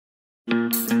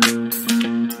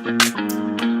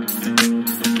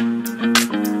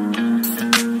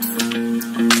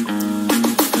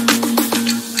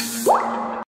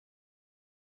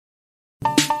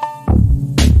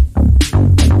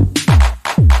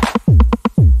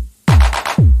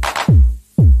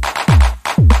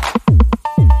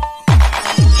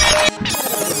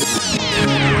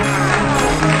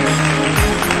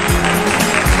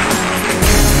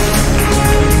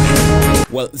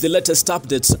Well, the latest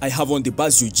update I have on the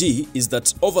Buzz UG is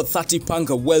that over 30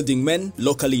 panga welding men,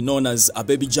 locally known as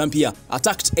Ebijambiya,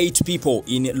 attacked 8 people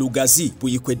in Lugazi,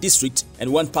 Buyikwe district,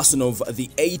 and one person of the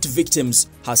 8 victims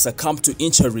has succumbed to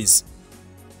injuries.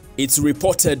 It's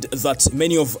reported that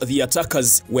many of the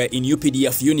attackers were in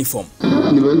UPDF uniform.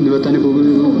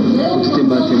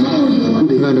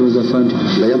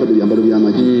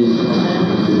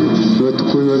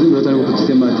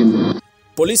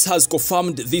 Police has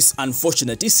confirmed this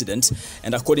unfortunate incident,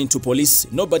 and according to police,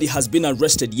 nobody has been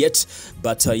arrested yet,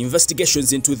 but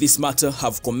investigations into this matter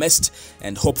have commenced,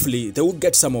 and hopefully they will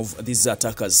get some of these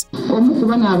attackers.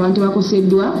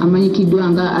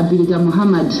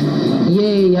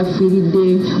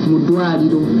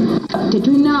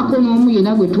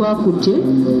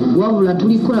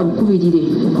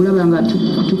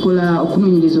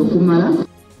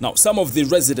 Now, some of the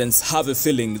residents have a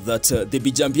feeling that the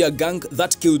Ebijambiya gang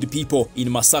that killed people in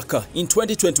Masaka in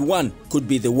 2021 could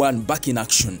be the one back in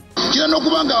action.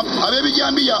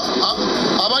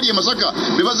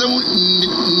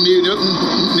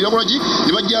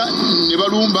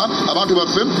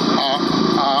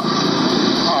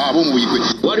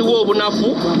 Waliwo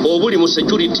obunafu obuli mu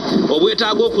security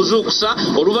obwetaaga okuzuukusa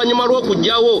oluvannyuma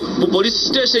lw'okujjawo mu police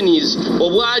stations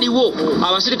obwaliwo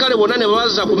abasirikale bonna ne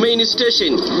babaza ku main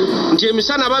station nti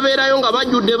emisana babeerayo nga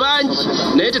bajjudde bangi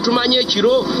naye tetumanye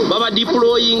ekiro baba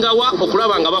deployinga wa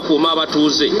okulaba nga bakuuma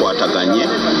abatuuze. Kwataganye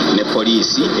ne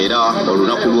poliisi era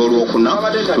olunaku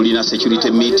lw'olwokuna tulina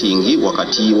security meeting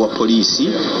wakati wa poliisi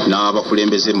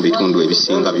n'abakulembeze mu bitundu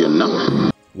ebisinga byonna.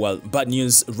 Well, bad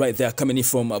news right there coming in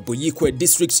from Buyikwe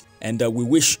district, and we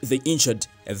wish the injured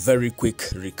a very quick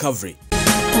recovery.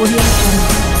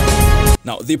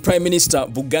 Now, the Prime Minister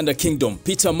Buganda Kingdom,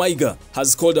 Peter Maiga,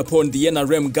 has called upon the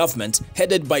NRM government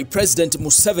headed by President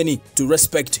Museveni to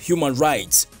respect human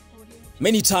rights.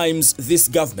 Many times, this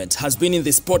government has been in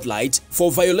the spotlight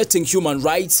for violating human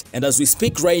rights, and as we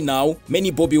speak right now,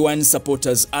 many Bobi Wine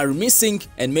supporters are missing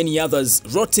and many others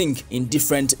rotting in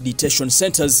different detention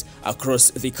centers across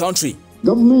the country.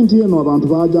 Government eno abantu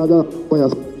bajaga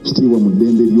bayakitiibwa mu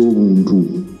ddembe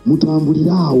ly'obuntu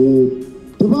mutambuliraawo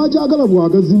tebajagala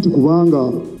bwagazi nti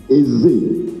kubanga ezze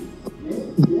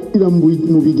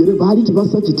mu bigere baali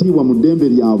tebassa kitiibwa mu ddembe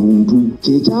ly'abuntu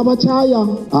kyekyabakyaya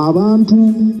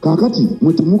abantu kakati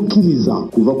mwe temukkiriza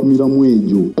kuva ku miramu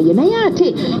egyo. Naye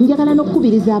ate njagala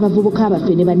n'okukubiriza abavubuka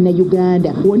abaffe ne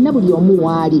bannayuganda wonna buli omu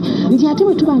waali nti ate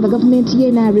bwe tubanga gavumenti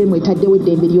y'NRM etaddewo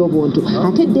eddembe ly'obuntu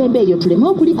ate eddembe eryo tuleme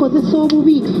okulikozesa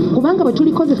obubi kubanga bwe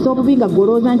tulikozesa obubi nga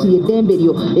golooza nti eddembe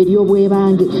lyo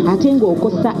ery'obwebange ate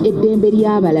ng'okosa eddembe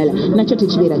ly'abalala nakyo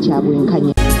tekibeera kya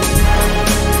bwenkanya.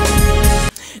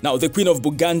 Now, the Queen of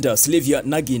Buganda, Sylvia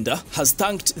Naginda, has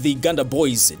thanked the Uganda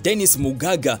boys, Dennis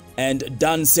Mugaga and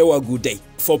Dan Sewagude,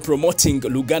 for promoting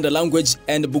Luganda language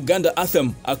and Buganda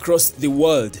anthem across the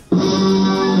world.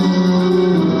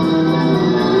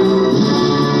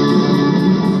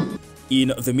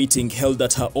 In the meeting held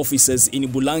at her offices in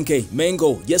Bulanke,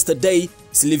 Mengo, yesterday,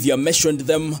 Sylvia mentioned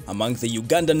them among the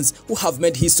Ugandans who have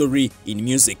made history in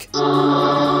music.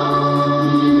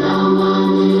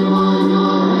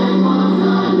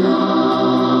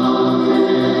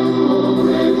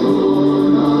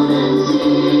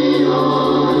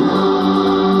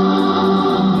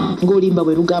 Ngolimba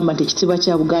bwe lugamba nti ekitiibwa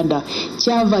kya Buganda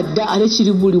kyava dda ate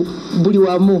kiri buli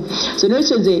wamu. So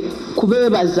nekyo nze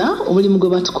kubeebaza omulimu gwe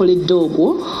batukoledde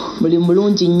ogwo mulimu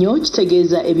mulungi nnyo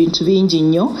kitegeeza ebintu bingi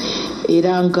nnyo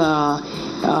era nga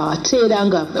teera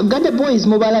nga Uganda boys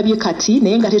mubalabye kati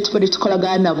naye nga tetubadde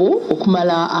tukolagana nabo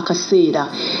okumala akaseera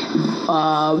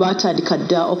batandika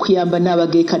dda okuyamba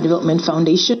n'Abageeka Development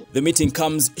Foundation. The meeting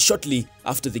comes shortly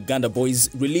after the Uganda boys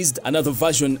released another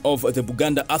version of the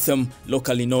Buganda anthem,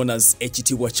 locally known as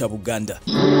Ekitiibwa kya Buganda.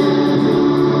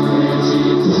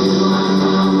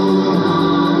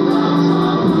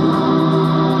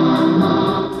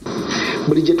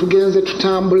 Buli gye tugenze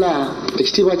tutambula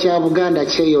ekitiibwa kya Buganda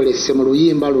kyeyolese mu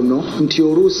luyimba luno nti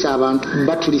oluusi abantu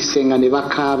batulisenga ne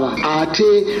bakaaba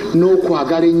ate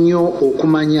n'okwagala ennyo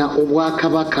okumanya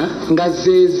obwakabaka nga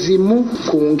ze zimu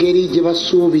ku ngeri gye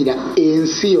basuubira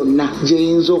ensi yonna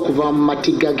gyeyinza okuva mu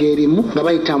matigga g'erimu nga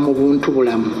bayita mu buntu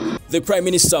bulamu. The Prime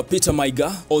Minister Peter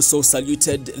Maiga also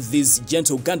saluted these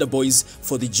gentle Uganda boys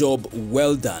for the job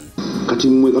well done. Kati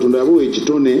mmwe Katonda yabawa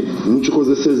ekitone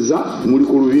mukikozesezza muli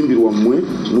ku lubimbi lwammwe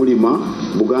mulima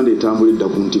Buganda etambulidda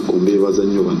ku ntikko mbeebaza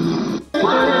nnyo banna.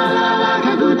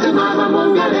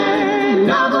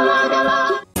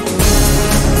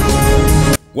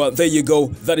 Well, there you go.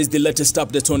 That is the latest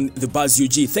update on the Buzz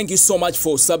UG. Thank you so much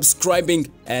for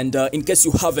subscribing. And in case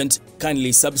you haven't,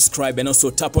 kindly subscribe and also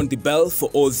tap on the bell for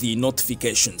all the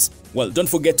notifications. Well, don't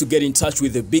forget to get in touch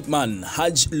with the big man,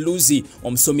 Haj Luzi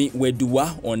Omsomi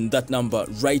Wedua, on that number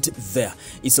right there.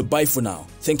 It's a bye for now.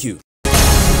 Thank you.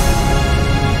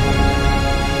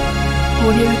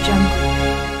 Audio Jungle.